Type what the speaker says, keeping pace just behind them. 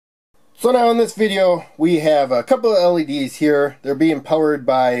So now in this video we have a couple of LEDs here. They're being powered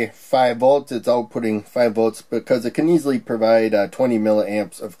by 5 volts. It's outputting 5 volts because it can easily provide 20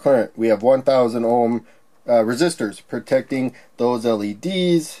 milliamps of current. We have 1000 ohm resistors protecting those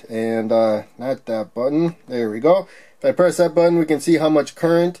LEDs, and not that button. There we go. If I press that button, we can see how much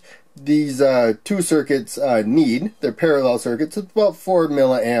current these two circuits need. They're parallel circuits. It's about 4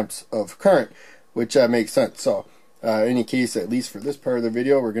 milliamps of current, which makes sense. So in any case, at least for this part of the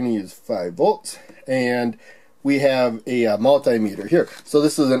video, we're going to use 5 volts, and we have a multimeter here. So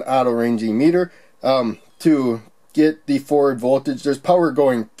this is an auto ranging meter. To get the forward voltage, there's power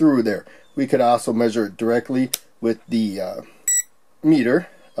going through there. We could also measure it directly with the meter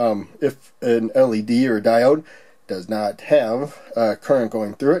if an LED or diode does not have current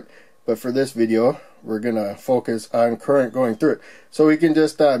going through it. But for this video, we're going to focus on current going through it. So we can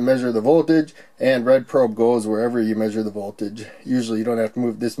just measure the voltage, and red probe goes wherever you measure the voltage. Usually you don't have to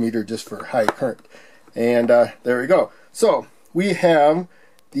move this meter just for high current. And there we go. So we have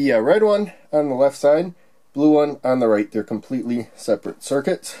the red one on the left side, blue one on the right. They're completely separate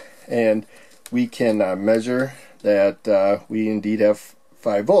circuits, and we can measure that we indeed have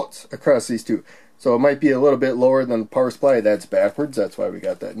 5 volts across these two. So it might be a little bit lower than the power supply. That's backwards. That's why we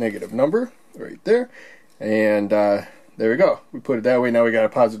got that negative number right there. And there we go. We put it that way. Now we got a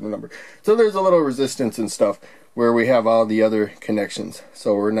positive number. So there's a little resistance and stuff where we have all the other connections.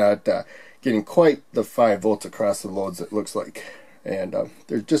 So we're not getting quite the 5 volts across the loads it looks like. And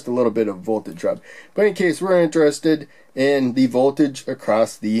there's just a little bit of voltage drop. But in case we're interested in the voltage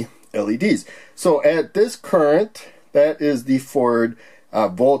across the LEDs. So at this current, that is the forward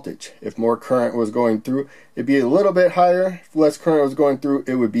voltage. If more current was going through, it'd be a little bit higher. If less current was going through,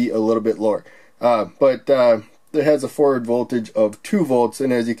 it would be a little bit lower. But it has a forward voltage of 2 volts,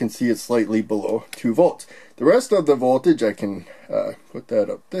 and as you can see, it's slightly below 2 volts. The rest of the voltage, I can put that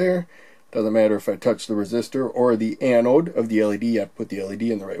up there. Doesn't matter if I touch the resistor or the anode of the LED. I have to put the LED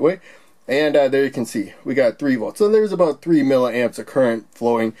in the right way. And there you can see we got 3 volts. So there's about 3 milliamps of current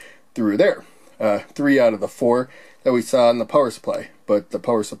flowing through there. 3 out of the 4 that we saw in the power supply. But the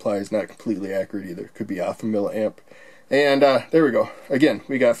power supply is not completely accurate either. It could be off a milliamp. And there we go. Again,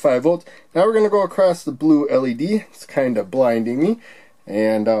 we got 5 volts. Now we're going to go across the blue LED. It's kind of blinding me.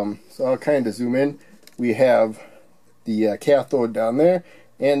 And so I'll kind of zoom in. We have the cathode down there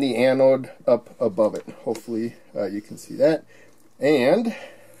and the anode up above it. Hopefully you can see that. And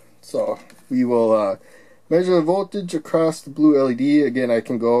so we will measure the voltage across the blue LED. Again, I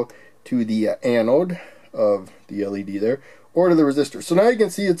can go to the anode of the LED there, or to the resistor. So now you can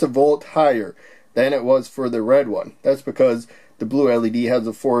see it's a volt higher than it was for the red one. That's because the blue LED has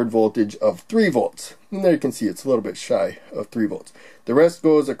a forward voltage of 3 volts. And there you can see it's a little bit shy of 3 volts. The rest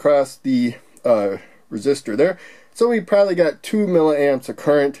goes across the resistor there. So we probably got 2 milliamps of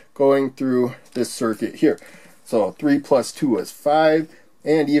current going through this circuit here. So 3 plus 2 is 5.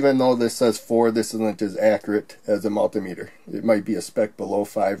 And even though this says 4, this isn't as accurate as a multimeter. It might be a spec below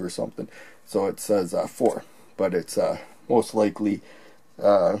 5 or something. So it says 4. But it's most likely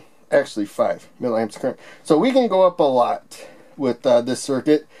actually 5 milliamps current. So we can go up a lot with this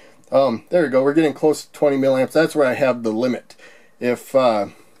circuit. There we go. We're getting close to 20 milliamps. That's where I have the limit. If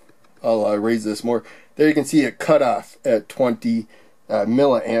I'll raise this more. There you can see it cut off at 20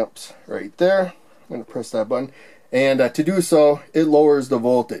 milliamps right there. I'm going to press that button. And to do so, it lowers the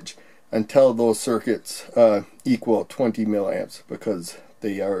voltage until those circuits equal 20 milliamps because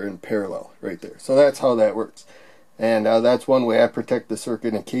they are in parallel right there. So that's how that works. And that's one way I protect the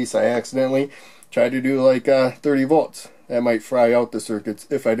circuit in case I accidentally try to do like 30 volts. That might fry out the circuits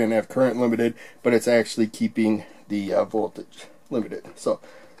if I didn't have current limited, but it's actually keeping the voltage limited. So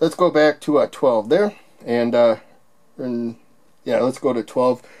let's go back to 12 there. And yeah, let's go to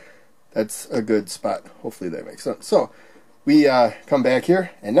 12. That's a good spot. Hopefully that makes sense. So we come back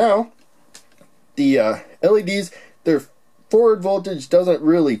here, and now the LEDs, their forward voltage doesn't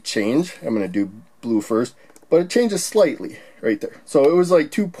really change. I'm going to do blue first, but it changes slightly right there. So it was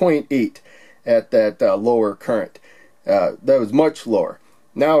like 2.8 at that lower current. That was much lower.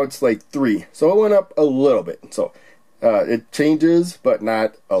 Now it's like 3. So it went up a little bit. So it changes, but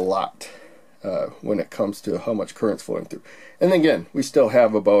not a lot when it comes to how much current's flowing through. And again, we still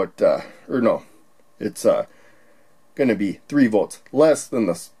have about, or no, it's going to be 3 volts less than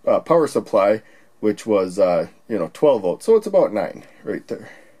the power supply, which was 12 volts. So it's about 9 right there.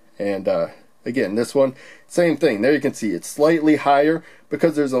 And again, this one, same thing. There you can see it's slightly higher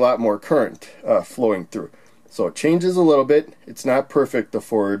because there's a lot more current flowing through. So it changes a little bit. It's not perfect, the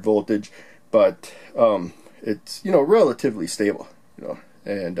forward voltage, but it's relatively stable.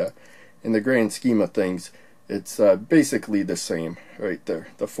 And in the grand scheme of things, it's basically the same right there,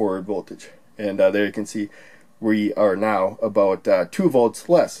 the forward voltage. And there you can see we are now about 2 volts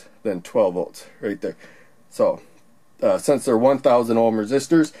less than 12 volts right there. So since they're 1000 ohm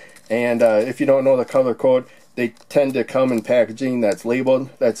resistors, and if you don't know the color code, they tend to come in packaging that's labeled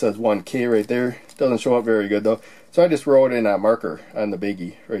that says 1K right there. Doesn't show up very good though, so I just wrote in a marker on the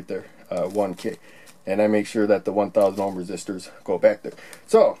biggie right there, 1K, and I make sure that the 1000 ohm resistors go back there.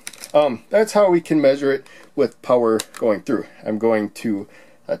 So that's how we can measure it with power going through. I'm going to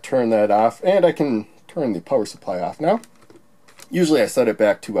turn that off, and I can turn the power supply off now. Usually I set it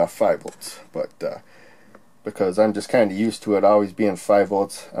back to 5 volts, but because I'm just kind of used to it always being 5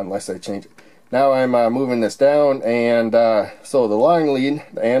 volts unless I change it. Now I'm moving this down, and so the long lead,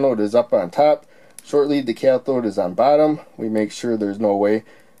 the anode, is up on top. Short lead, the cathode, is on bottom. We make sure there's no way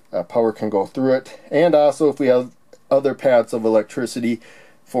power can go through it. And also, if we have other paths of electricity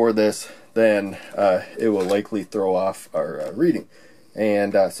for this, then it will likely throw off our reading.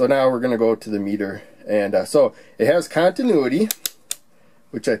 And so now we're going to go to the meter. And so it has continuity,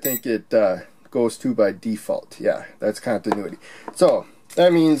 which I think it goes to by default. Yeah, that's continuity. So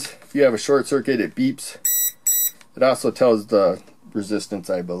that means if you have a short circuit, it beeps. It also tells the resistance,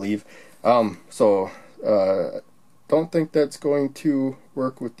 I believe. Don't think that's going to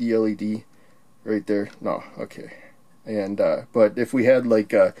work with the LED right there. No, okay. And but if we had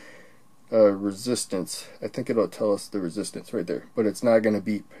like a resistance, I think it'll tell us the resistance right there. But it's not going to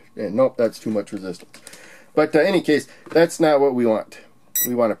beep. And nope, that's too much resistance. But in any case, that's not what we want.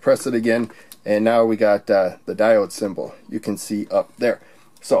 We want to press it again. And now we got the diode symbol you can see up there.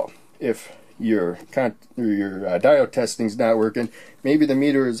 So if your diode testing's not working, maybe the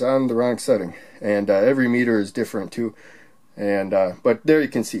meter is on the wrong setting. And every meter is different too. And but there you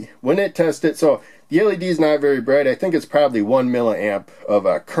can see when it tested. So the LED is not very bright. I think it's probably 1 milliamp of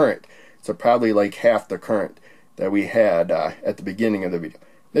current. So probably like half the current that we had at the beginning of the video.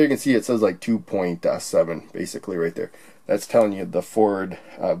 There you can see it says like 2.7 basically right there. That's telling you the forward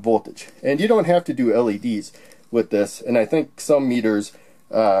voltage. And you don't have to do LEDs with this. And I think some meters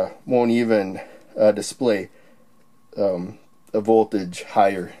won't even display a voltage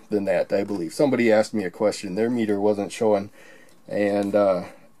higher than that, I believe. Somebody asked me a question. Their meter wasn't showing and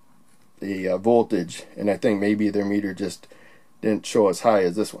the voltage. And I think maybe their meter just didn't show as high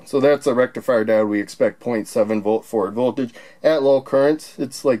as this one. So that's a rectifier diode. We expect 0.7 volt forward voltage. At low currents,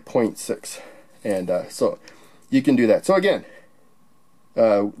 it's like 0.6. And so you can do that. So again,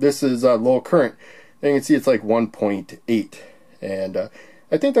 this is low current. And you can see it's like 1.8. And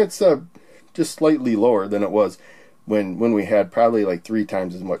I think that's just slightly lower than it was when we had probably like 3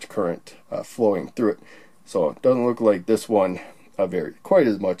 times as much current flowing through it. So it doesn't look like this one varied quite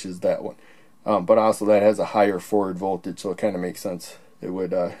as much as that one. But also that has a higher forward voltage, so it kind of makes sense. It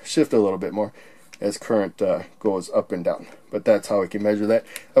would shift a little bit more as current goes up and down. But that's how we can measure that.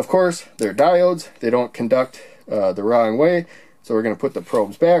 Of course, they're diodes. They don't conduct the wrong way. So we're going to put the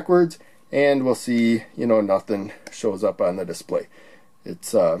probes backwards, and we'll see, you know, nothing shows up on the display.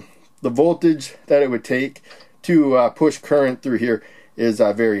 It's the voltage that it would take to push current through here is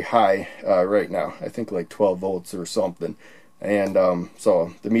very high right now. I think like 12 volts or something. And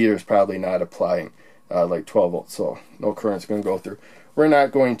so the meter is probably not applying like 12 volts, so no current's going to go through. We're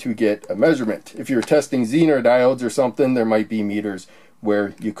not going to get a measurement. If you're testing Zener diodes or something, there might be meters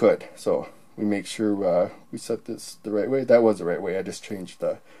where you could. So we make sure we set this the right way. That was the right way. I just changed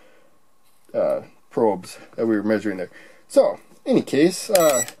the probes that we were measuring there. So, in any case,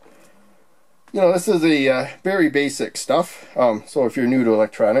 you know, this is a very basic stuff. So if you're new to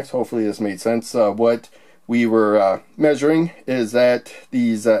electronics, hopefully this made sense. What we were measuring is that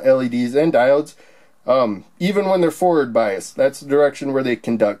these LEDs and diodes, even when they're forward biased, that's the direction where they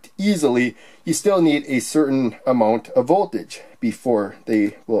conduct easily, you still need a certain amount of voltage before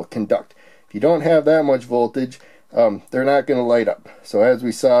they will conduct. If you don't have that much voltage, they're not going to light up. So as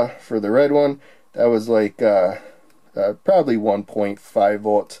we saw for the red one, that was like probably 1.5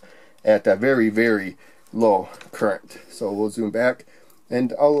 volts at a very, very low current. So we'll zoom back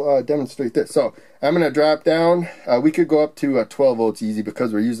and I'll demonstrate this. So I'm going to drop down. We could go up to 12 volts easy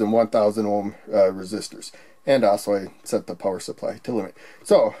because we're using 1000 ohm resistors. And also I set the power supply to limit.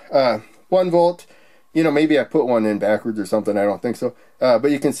 So 1 volt, you know, maybe I put one in backwards or something. I don't think so. But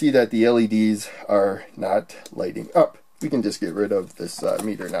you can see that the LEDs are not lighting up. We can just get rid of this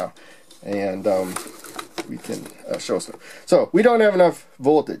meter now. And we can show some. So we don't have enough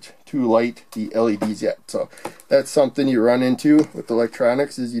voltage to light the LEDs yet. So that's something you run into with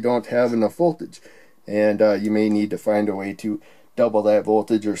electronics, is you don't have enough voltage. And you may need to find a way to double that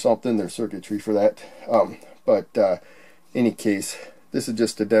voltage or something. There's circuitry for that. But in any case, this is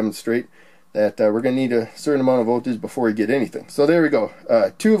just to demonstrate that we're going to need a certain amount of voltage before we get anything. So there we go,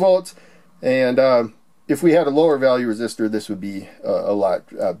 2 volts, and if we had a lower value resistor, this would be a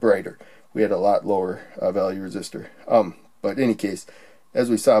lot brighter. We had a lot lower value resistor. But in any case, as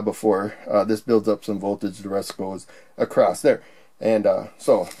we saw before, this builds up some voltage, the rest goes across there. And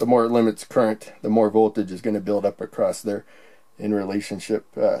so the more it limits current, the more voltage is going to build up across there in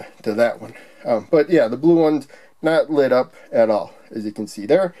relationship to that one. But yeah, the blue one's not lit up at all, as you can see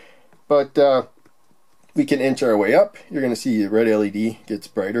there. But we can inch our way up. You're going to see the red LED gets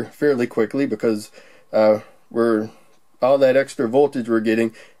brighter fairly quickly because all that extra voltage we're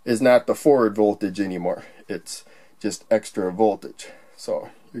getting is not the forward voltage anymore. It's just extra voltage. So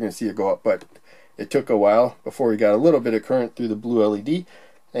you're going to see it go up, but it took a while before we got a little bit of current through the blue LED,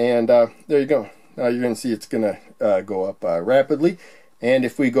 and there you go. Now you're going to see it's going to go up rapidly, and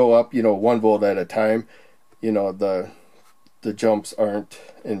if we go up, 1 volt at a time, the jumps aren't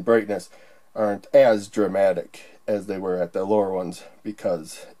in brightness aren't as dramatic as they were at the lower ones,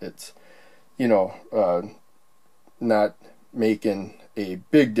 because it's not making a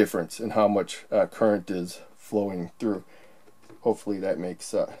big difference in how much current is flowing through. Hopefully that makes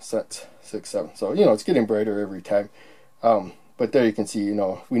sense. 6, 7. So it's getting brighter every time. But there you can see,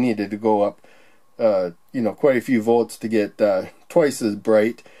 we needed to go up quite a few volts to get twice as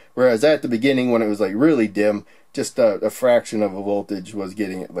bright, whereas at the beginning, when it was like really dim, just a fraction of a voltage was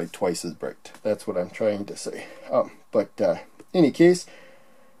getting it like twice as bright. That's what I'm trying to say. But in any case,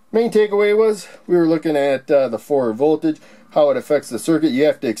 main takeaway was we were looking at the forward voltage, how it affects the circuit. You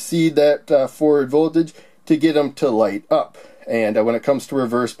have to exceed that forward voltage to get them to light up. And when it comes to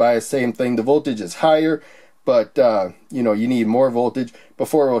reverse bias, same thing. The voltage is higher, but you need more voltage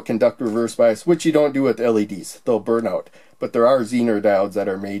before it will conduct reverse bias, which you don't do with LEDs. They'll burn out. But there are Zener diodes that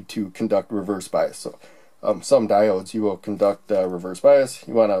are made to conduct reverse bias. So some diodes you will conduct reverse bias.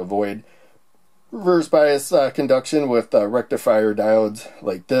 You want to avoid reverse bias conduction with rectifier diodes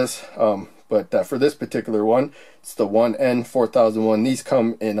like this. But for this particular one, it's the 1N4001. These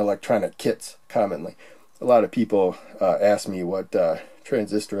come in electronic kits commonly. A lot of people ask me what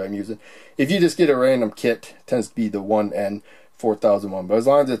transistor I'm using. If you just get a random kit, it tends to be the 1N4001. But as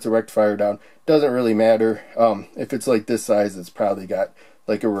long as it's a rectifier down, doesn't really matter. If it's like this size, it's probably got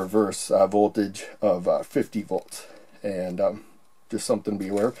like a reverse voltage of 50 volts. And just something to be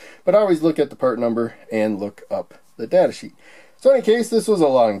aware of. But always look at the part number and look up the data sheet. So in any case, this was a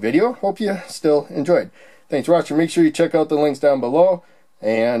long video. Hope you still enjoyed. Thanks for watching. Make sure you check out the links down below.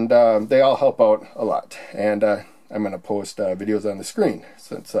 And they all help out a lot. And I'm going to post videos on the screen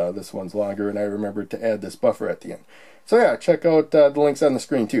since this one's longer, and I remembered to add this buffer at the end. So yeah, check out the links on the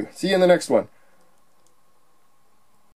screen too. See you in the next one.